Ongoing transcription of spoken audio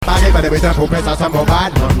pas de putain pour faire ça sans mon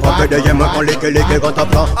bad. On fait des yémas qu'on les quand t'as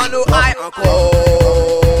pas. On nous aille encore.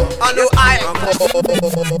 On nous aille encore.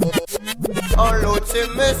 On l'autre c'est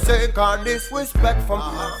messé car disrespect from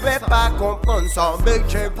fais pas comprendre ça. Big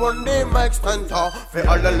J pour les mecs stand-up. Fais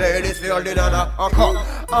all the ladies, fais all the nana encore.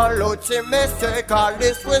 On l'autre c'est messé car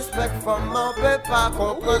disrespect from fais pas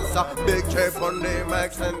comprendre ça. Big J pour les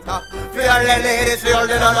mecs stand-up. Fais all the ladies, fais all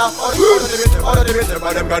the nana. All the bits,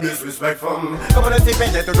 but them got disrespect from. Comme on s'y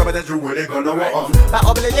paye, toujours peut-être jouer les gars, non. Pas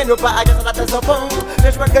oublier, nous pas agacer la tête sur fond.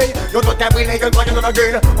 Les cheveux gay, y'a tout cabri, y'a une croyance dans la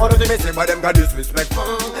gueule. On l'autre c'est messé, but them got disrespect from.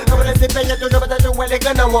 Comme on s'y paye, toujours peut-être jouer les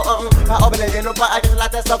gars, non. Pas oublier, nous pas agacer la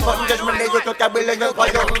tête sur fond. Les cheveux gay, y'a tout cabri, y'a une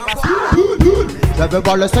croyance. Je veux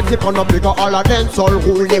voir le sexe prendre plus qu'à la dance all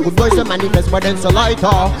roule. Les good boys se manifestent, but dance lighter.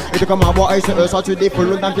 Et tu comme un boy, c'est eux, sans tu des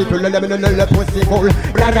foules. Dans qui peut le poussé cool.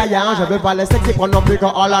 Blagayan, je veux voir le sexe prendre plus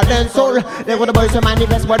qu'à la dance all. Les good boys se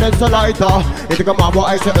manifestent, but dance lighter. Et tu comme un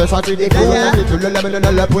boy, c'est eux, sans tu des foules. Dans qui peut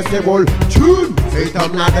le poussé cool. Tune! C'est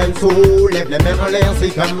comme la dance all. Lève les mains en l'air, c'est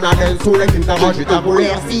comme la dance all. Et tu t'arranges, tu t'aboules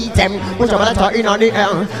si t'aimes. Moi je vais la faire une en l'air.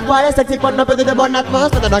 Voilà le sexe prendre un peu de bonne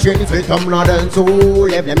atmosphère. C'est comme la dance all.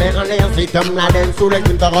 Lève les mains en l'air, c'est comme la dance. Sous les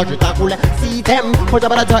t'arranges, tu t'accoules si t'aimes. Faut que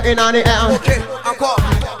j'appelle à une année. Ok, encore.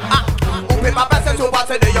 On peut pas passer sur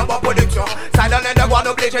passer de yon bonne production. Ça donne un devoir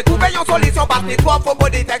obligé. Trouver une solution parce que toi faut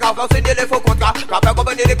body tech. Encore signer les faux contrats. Rappel qu'on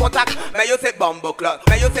venir les contacts. Mais yo c'est bombo club.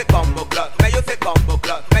 Mais yo c'est bombo club. Mais yo c'est bombo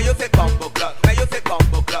club. Mais yo c'est bombo club. Mais yo c'est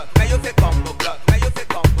bombo club. Mais yo c'est bombo club. Mais yo c'est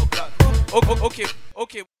bombo club. Ok.